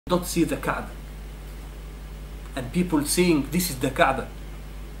not see the Kaaba. And people saying, this is the Kaaba.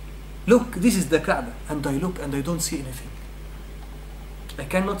 Look, this is the Kaaba. And I look and I don't see anything. I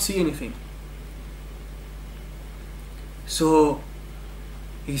cannot see anything. So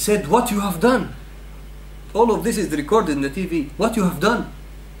he said, what you have done? All of this is recorded in the TV. What you have done?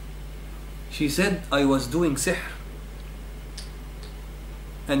 She said, I was doing sihr.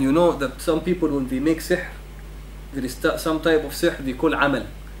 And you know that some people, when they make sihr, there is some type of sihr they call amal.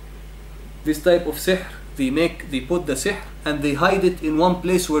 This type of sihr, they put the sihr and they hide it in one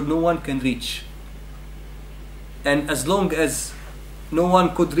place where no one can reach. And as long as no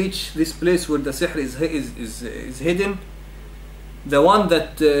one could reach this place where the sihr is hidden, the one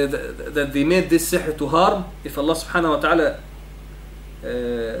that they made this sihr to harm, if Allah subhanahu wa ta'ala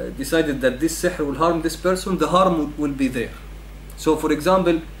decided that this sihr will harm this person, the harm will be there. So for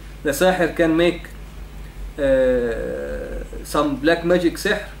example, the sahir can make some black magic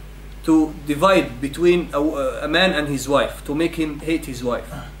sihr to divide between a man and his wife, to make him hate his wife.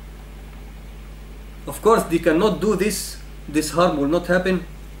 Of course, they cannot do this. This harm will not happen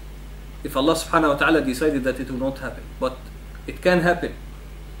if Allah subhanahu wa ta'ala decided that it will not happen. But it can happen.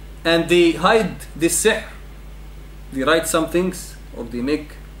 And they hide this sihr. They write some things, or they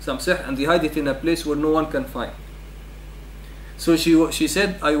make some sihr, and they hide it in a place where no one can find. So she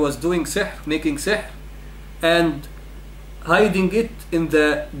said, I was doing sihr, making sihr, and hiding it in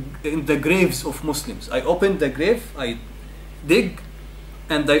the graves of Muslims. I opened the grave, I dig,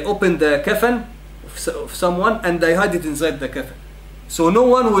 and I opened the kafan of someone, and I hide it inside the kafan. So no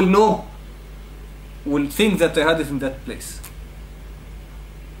one will know, will think that I had it in that place.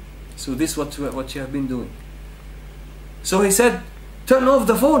 So this is what you have been doing. So he said, turn off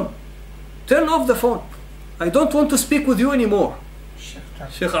the phone. Turn off the phone. I don't want to speak with you anymore.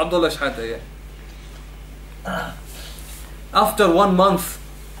 Sheikh Abdullah Shahada, yeah. After 1 month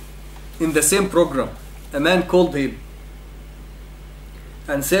in the same program, a man called him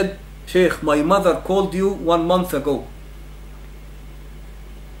and said, Sheikh, my mother called you 1 month ago.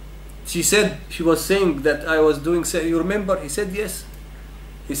 She said, she was saying that I was doing, you remember? He said, yes.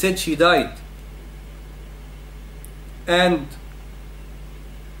 He said she died. And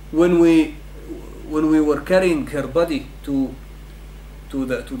when we were carrying her body to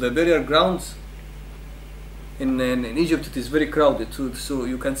the burial grounds, in Egypt it is very crowded, so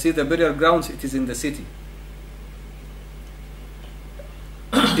you can see the burial grounds, it is in the city.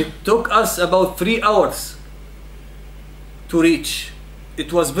 It took us about 3 hours to reach.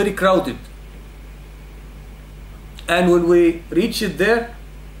 It was very crowded. And when we reached it there,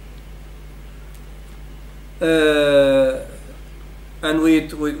 and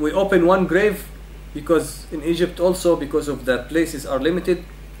we opened one grave, because in Egypt also, because of the places are limited,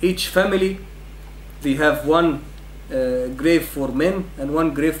 each family, they have one grave for men and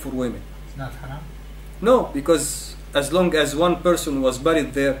one grave for women. It's not haram? No, because as long as one person was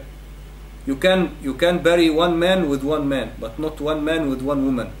buried there, you can bury one man with one man, but not one man with one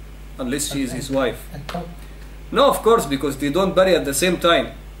woman, unless she is his wife. No, of course, because they don't bury at the same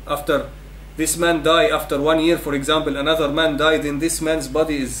time. After this man died, after 1 year, for example, another man died, and this man's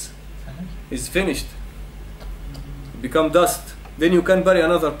body is finished, become dust. Then you can bury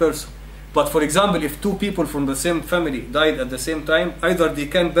another person. But for example, if 2 people from the same family died at the same time, either they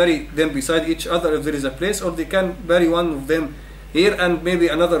can bury them beside each other if there is a place, or they can bury one of them here, and maybe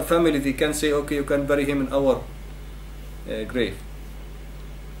another family, they can say, okay, you can bury him in our grave.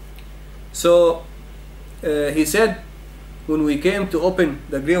 So he said, when we came to open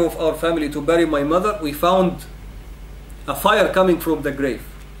the grave of our family to bury my mother, we found a fire coming from the grave.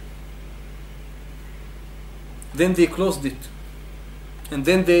 Then they closed it, and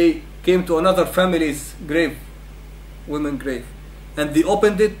then they came to another family's grave, women grave, and they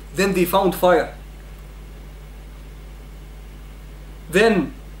opened it. Then they found fire.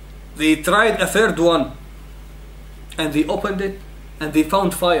 Then they tried a third one, and they opened it, and they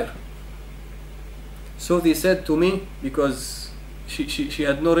found fire. So they said to me, because she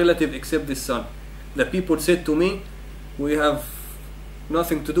had no relative except this son, the people said to me, we have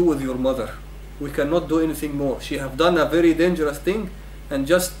nothing to do with your mother. We cannot do anything more. She have done a very dangerous thing, and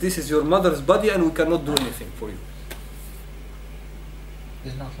just this is your mother's body, and we cannot do anything for you.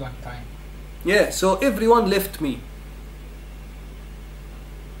 It's not long time. Yeah, so everyone left me.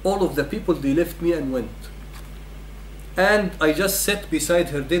 All of the people, they left me and went. And I just sat beside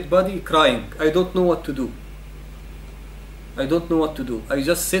her dead body crying. I don't know what to do. I don't know what to do. I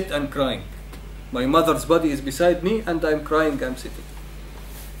just sit and crying. My mother's body is beside me, and I'm crying, I'm sitting.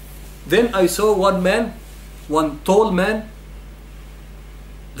 Then I saw one man, one tall man,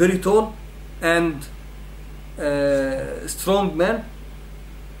 very tall and strong man,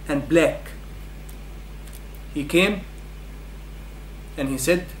 and black. He came and he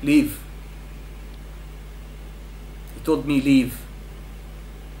said, leave. He told me, leave.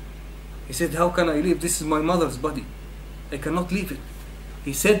 He said, how can I leave? This is my mother's body. I cannot leave it.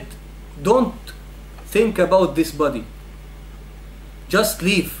 He said, don't think about this body. Just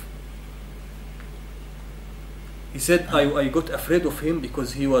leave. He said, I got afraid of him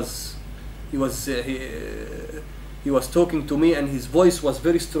because he was talking to me and his voice was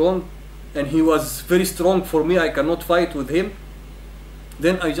very strong, and he was very strong for me. I cannot fight with him.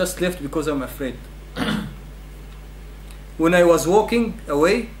 Then I just left because I'm afraid. When I was walking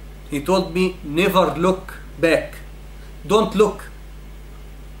away, he told me, never look back. Don't look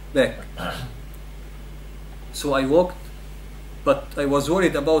back. So I walked, but I was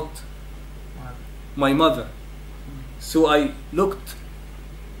worried about my mother. So I looked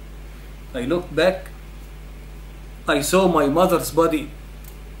back. I saw my mother's body.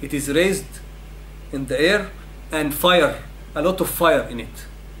 It is raised in the air, and fire, a lot of fire in it.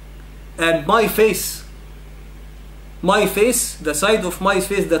 And my face, the side of my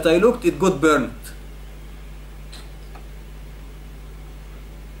face that I looked, it got burned.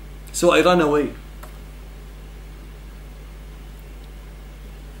 So I ran away.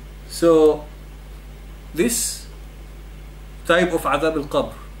 So this type of adab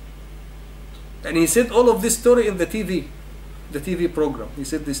al-qabr. And he said all of this story in the TV program. He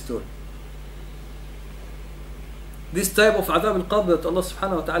said this story. This type of adab al-qabr that Allah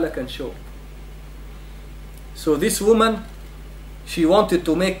subhanahu wa ta'ala can show. So this woman, she wanted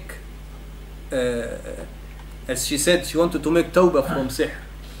to make, as she said, she wanted to make tawbah from sihr.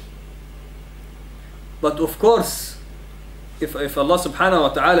 But of course, if Allah subhanahu wa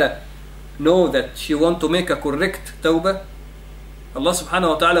ta'ala know that she want to make a correct tawbah, Allah subhanahu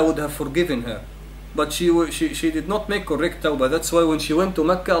wa ta'ala would have forgiven her. But she did not make correct tawbah. That's why when she went to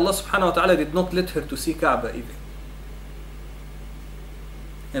Mecca, Allah subhanahu wa ta'ala did not let her to see Kaaba even.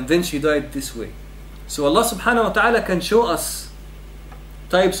 And then she died this way. So Allah subhanahu wa ta'ala can show us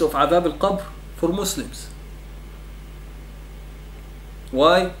types of adab al-qabr for Muslims.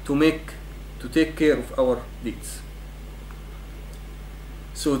 Why? To take care of our deeds.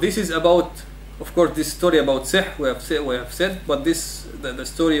 So this is about, of course, this story about sihr we have said, but this the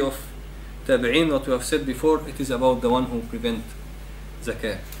story of tabi'in, what we have said before, it is about the one who prevent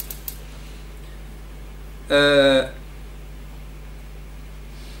zakah.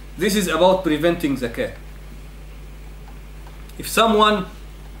 This is about preventing zakah. If someone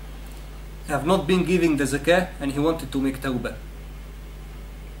have not been giving the zakah and he wanted to make tawbah,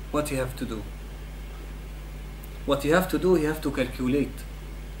 what he have to do? What he have to do, he have to calculate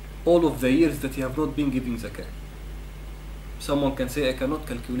all of the years that he have not been giving zakah. Someone can say, I cannot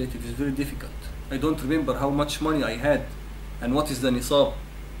calculate, it is very difficult. I don't remember how much money I had and what is the nisab.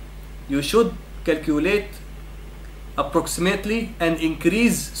 You should calculate approximately and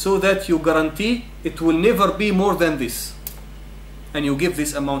increase so that you guarantee it will never be more than this, and you give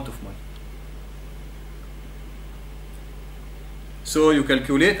this amount of money. So you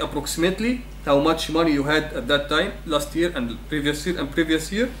calculate approximately how much money you had at that time, last year and previous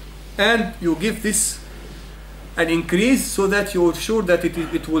year, and you give this an increase so that you are sure that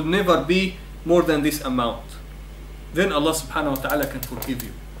it will never be more than this amount. Then Allah subhanahu wa ta'ala can forgive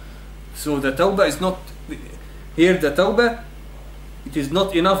you. So the tawbah is not, here the tawbah, it is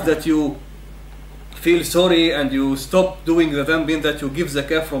not enough that you feel sorry and you stop doing the dhanbin, that you give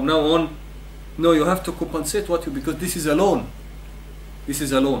zakah from now on. No, you have to compensate what you, because this is a loan. This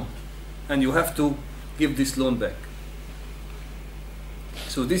is a loan, and you have to give this loan back.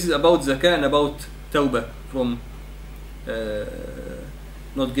 So this is about zakah and about tawbah from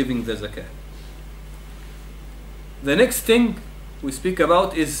not giving the zakah. The next thing we speak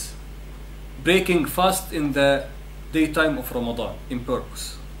about is breaking fast in the daytime of Ramadan in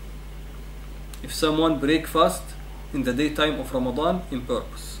purpose. If someone break fast in the daytime of Ramadan in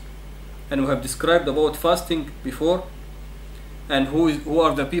purpose, and we have described about fasting before, and who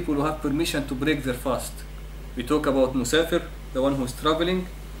are the people who have permission to break their fast. We talk about musafir, the one who is traveling,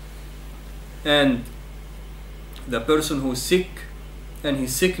 and the person who is sick and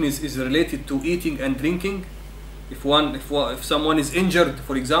his sickness is related to eating and drinking. If someone is injured,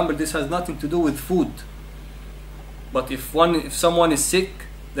 for example, this has nothing to do with food. But if someone is sick,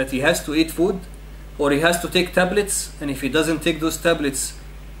 that he has to eat food, or he has to take tablets, and if he doesn't take those tablets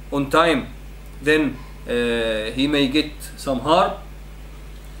on time, then he may get some harm.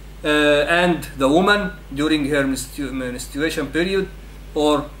 And the woman during her menstruation period,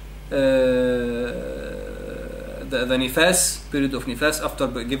 or the nifas, period of nifas after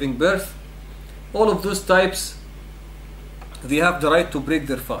giving birth, all of those types they have the right to break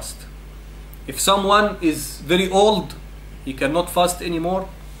their fast. If someone is very old, he cannot fast anymore,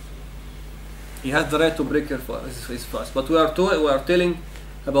 he has the right to break his fast. But we are telling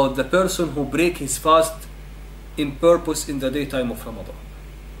about the person who break his fast in purpose in the daytime of Ramadan.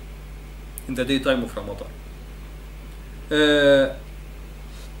 In the daytime of Ramadan.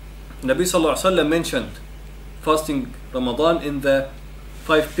 Nabi Sallallahu Alaihi Wasallam mentioned fasting Ramadan in the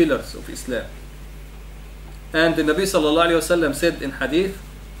 5 pillars of Islam. And the Nabi Sallallahu Alaihi Wasallam said in hadith,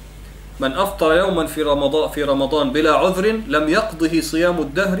 من أفطر يوما في رمضان بلا عذر لم يقضه صيام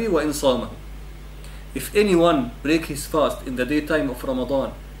الدهر وإن صامه. If anyone break his fast in the daytime of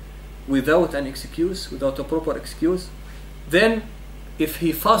Ramadan without an excuse, without a proper excuse, then if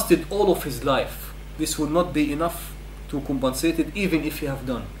he fasted all of his life, this will not be enough to compensate it, even if he have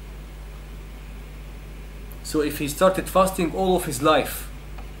done. So if he started fasting all of his life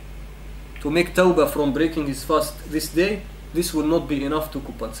to make tawbah from breaking his fast this day, this will not be enough to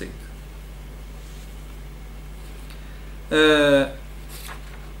compensate.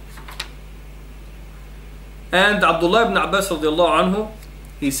 And Abdullah ibn Abbas radiallahu anhu,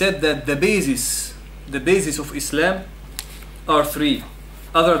 he said that the basis of Islam are 3,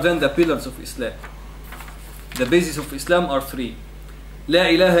 other than the pillars of Islam. The basis of Islam are 3. La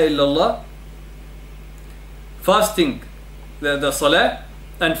ilaha illallah, fasting the salah,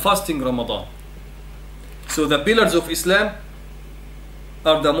 and fasting Ramadan. So the pillars of Islam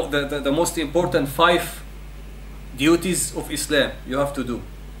are the most important 5 duties of Islam you have to do.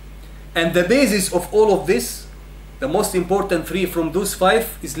 And the basis of all of this, the most important 3 from those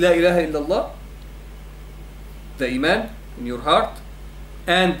 5 is La ilaha illallah, the iman in your heart,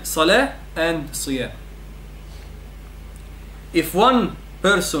 and salah and siyam. If one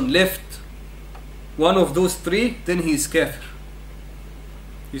person left one of those 3, then he is kafir.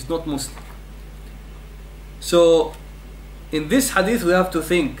 He's not Muslim. So in this hadith we have to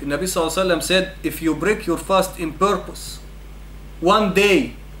think, Nabi Sallallahu Alaihi Wasallam said, if you break your fast in purpose one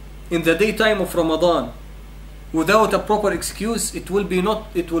day in the daytime of Ramadan without a proper excuse, it will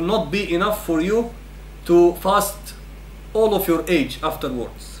not be enough for you to fast all of your age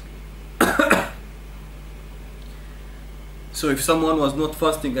afterwards. So if someone was not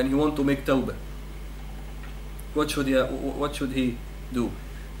fasting and he want to make tawbah, what should he do?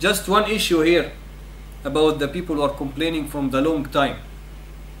 Just one issue here about the people who are complaining from the long time,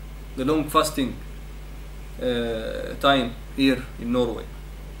 the long fasting time here in Norway.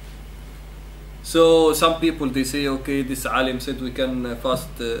 So some people, they say, okay, this alim said we can fast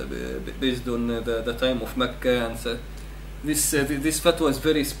based on the time of Mecca, and so this fatwa is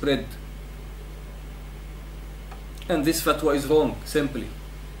very spread, and this fatwa is wrong simply.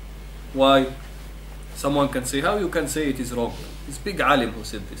 Why? Someone can say, how you can say it is wrong? It's big alim who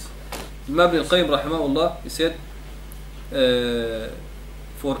said this. Imam Al-Qayyim rahimahullah, he said,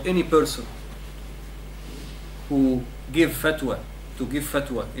 for any person who give fatwa,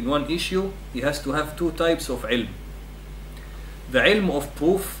 in one issue, he has to have 2 types of ilm. The ilm of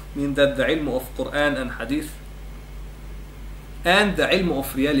proof, means that the ilm of Quran and Hadith, and the ilm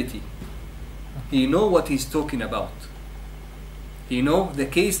of reality. He know what he's talking about. He know the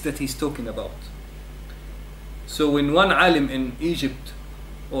case that he's talking about. So when one alim in Egypt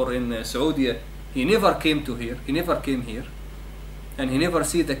or in Saudi, he never came here, and he never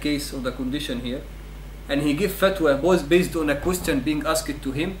see the case or the condition here, and he give fatwa both based on a question being asked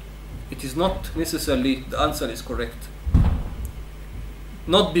to him, it is not necessarily the answer is correct.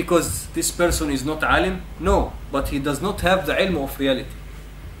 Not because this person is not alim, no, but he does not have the ilm of reality.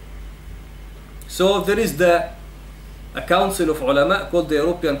 So there is a council of ulama called the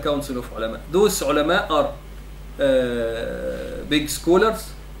European Council of Ulama. Those ulama are big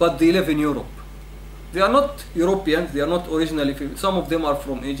scholars, but they live in Europe. They are not Europeans, they are not originally, some of them are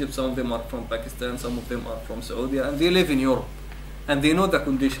from Egypt, some of them are from Pakistan, some of them are from Saudi, and they live in Europe, and they know the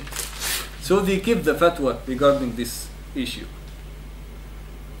conditions. So they give the fatwa regarding this issue.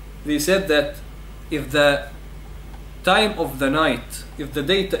 They said that if the time of the night, if the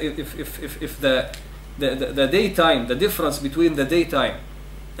daytime, the difference between the daytime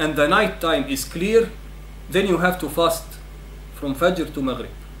and the night time is clear, then you have to fast from Fajr to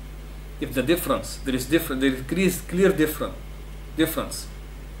Maghrib. If the difference, there is clear difference.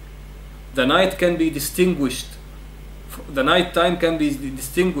 The night can be distinguished, the night time can be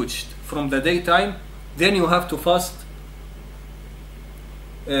distinguished from the daytime, then you have to fast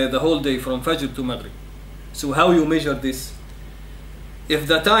the whole day from Fajr to Maghrib. So how you measure this? If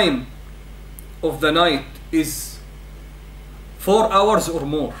the time of the night is 4 hours or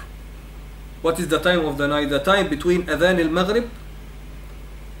more, what is the time of the night? The time between Adhan al-Maghrib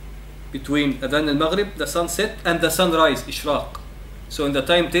between Adhan al-Maghrib, the sunset, and the sunrise, Ishraq. So in the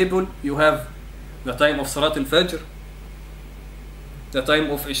timetable, you have the time of Salat al-Fajr, the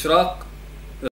time of Ishraq,